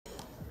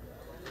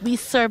We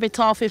serve it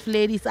off with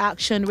ladies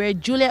action where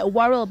Juliet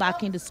Worrell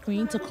back in the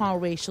screen to call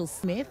Rachel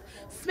Smith.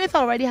 Smith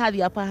already had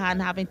the upper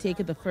hand, having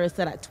taken the first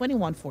set at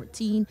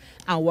 21-14,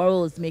 and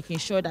Worrell is making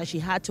sure that she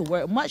had to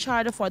work much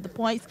harder for the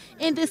points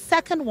in this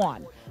second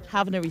one,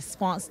 having a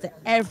response to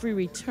every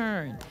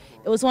return.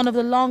 It was one of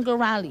the longer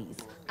rallies,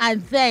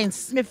 and then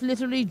Smith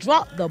literally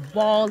dropped the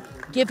ball,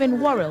 giving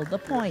Worrell the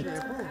point.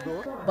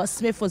 But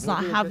Smith was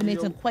not having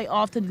it and quite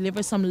often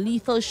delivered some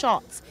lethal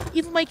shots.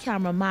 Even my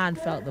cameraman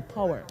felt the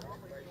power.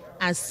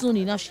 And soon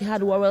enough, she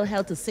had Worrell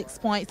held to 6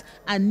 points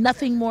and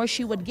nothing more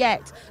she would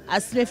get,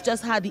 as Smith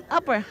just had the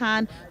upper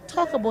hand.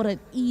 Talk about an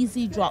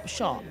easy drop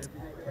shot.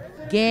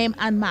 Game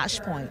and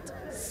match point.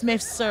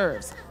 Smith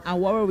serves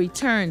and Worrell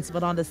returns,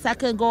 but on the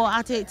second go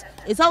at it,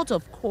 it's out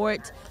of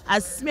court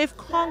as Smith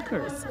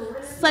conquers,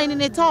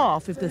 signing it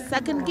off with the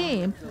second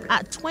game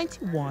at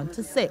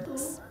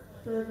 21-6.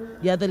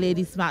 The other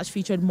ladies' match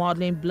featured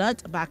Maudlin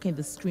Blunt back in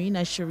the screen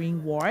and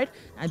Shireen Ward,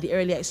 and the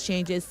early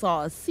exchanges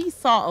saw a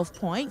seesaw of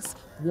points.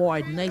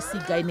 Ward nicely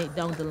guiding it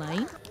down the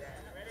line.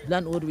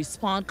 Blunt would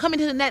respond, coming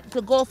to the net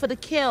to go for the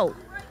kill.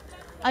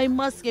 I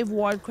must give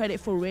Ward credit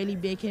for really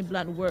making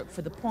Blunt work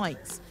for the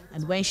points,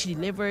 and when she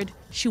delivered,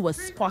 she was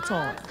spot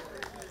on.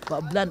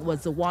 But Blunt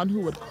was the one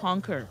who would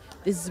conquer.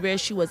 This is where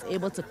she was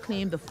able to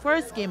claim the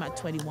first game at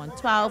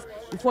 21-12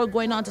 before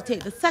going on to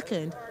take the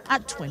second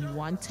at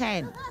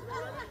 21-10.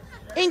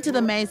 Into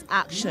the men's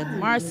action,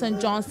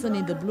 Marson Johnson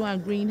in the blue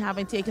and green,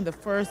 having taken the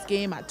first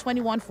game at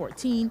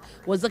 21-14,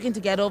 was looking to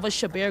get over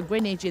Shabir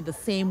Greenwich in the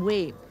same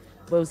way.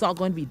 But it was not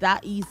going to be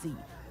that easy,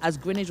 as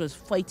Greenwich was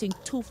fighting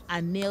tooth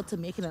and nail to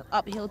make it an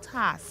uphill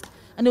task.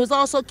 And it was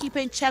also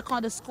keeping check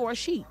on the score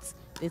sheets.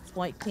 This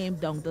point came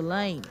down the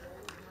line.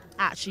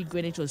 Actually,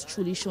 Greenwich was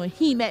truly showing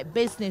he meant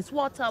business.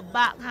 What a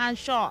backhand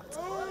shot.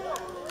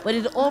 But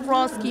in the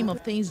overall scheme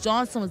of things,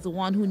 Johnson was the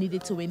one who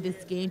needed to win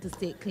this game to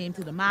stake claim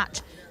to the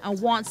match.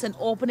 And once an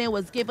opening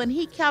was given,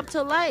 he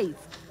capitalized.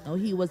 Now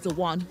he was the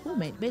one who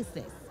meant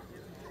business.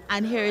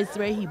 And here is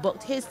where he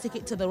booked his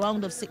ticket to the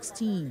round of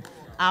 16.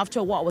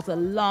 After what was a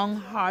long,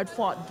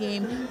 hard-fought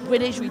game,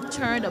 British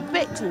returned a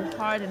bit too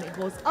hard and it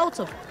goes out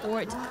of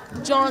court.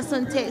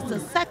 Johnson takes the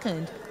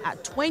second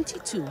at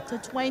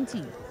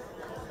 22-20.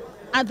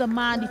 And the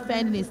man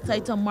defending his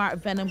title, Mark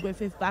Venom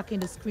Griffith, back in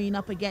the screen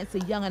up against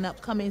the young and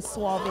upcoming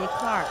Suave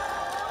Clark,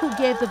 who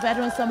gave the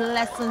veteran some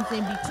lessons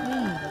in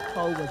between. The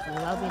crowd was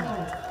loving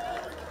it.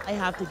 I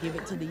have to give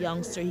it to the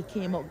youngster. He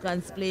came out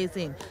guns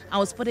blazing and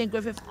was putting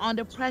Griffith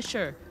under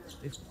pressure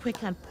with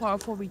quick and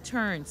powerful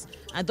returns.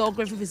 And though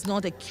Griffith is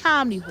known to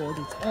calmly hold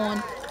his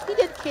own, he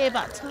did cave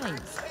at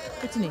times,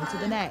 hitting into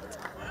the net.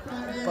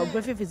 But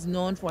Griffith is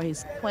known for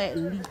his quiet,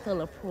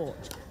 lethal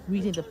approach,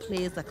 reading the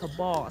plays like a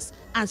boss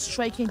and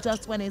striking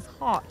just when it's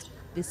hot.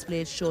 This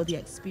play showed the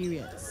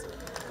experience.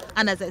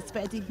 And as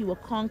expected, he will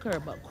conquer,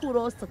 but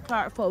kudos to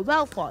Clark for a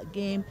well-fought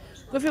game.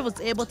 Griffith was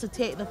able to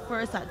take the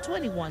first at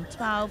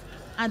 21-12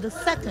 and the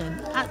second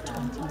at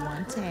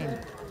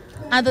 21-10.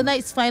 And the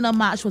night's final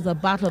match was a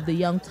battle of the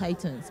young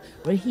titans.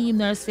 Raheem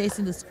Nurse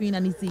facing the screen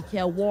and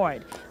Ezekiel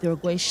Ward. They were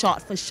going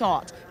shot for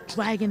shot,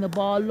 dragging the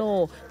ball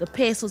low. The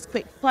pace was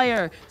quick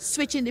fire,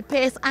 switching the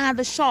pace and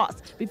the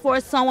shots before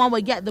someone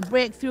would get the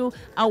breakthrough.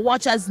 And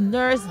watch as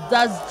Nurse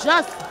does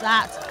just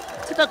that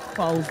to the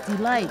crowd's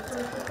delight.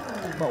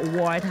 But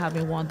Ward,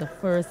 having won the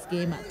first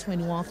game at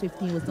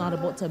 21-15, was not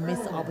about to miss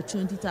the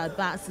opportunity to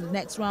advance to the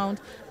next round.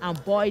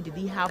 And boy, did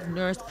he have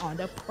Nurse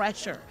under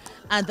pressure.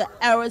 And the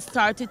errors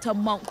started to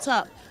mount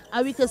up.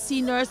 And we could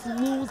see Nurse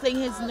losing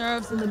his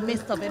nerves in the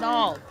midst of it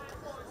all.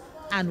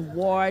 And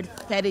Ward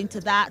fed into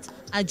that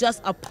and just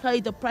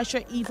applied the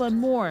pressure even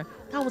more.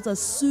 That was a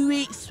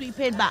sweet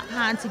sweeping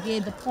backhand to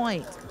gain the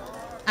point.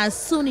 And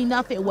soon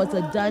enough, it was a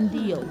done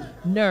deal.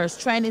 Nurse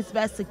trying his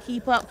best to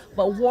keep up,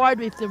 but Ward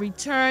with the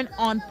return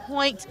on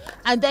point.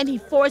 And then he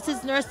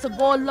forces Nurse to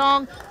go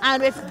long.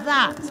 And with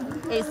that,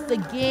 it's the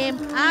game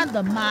and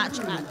the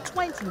match at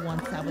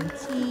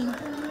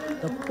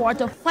 21-17. The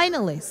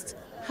quarter-finalists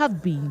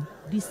have been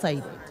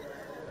decided.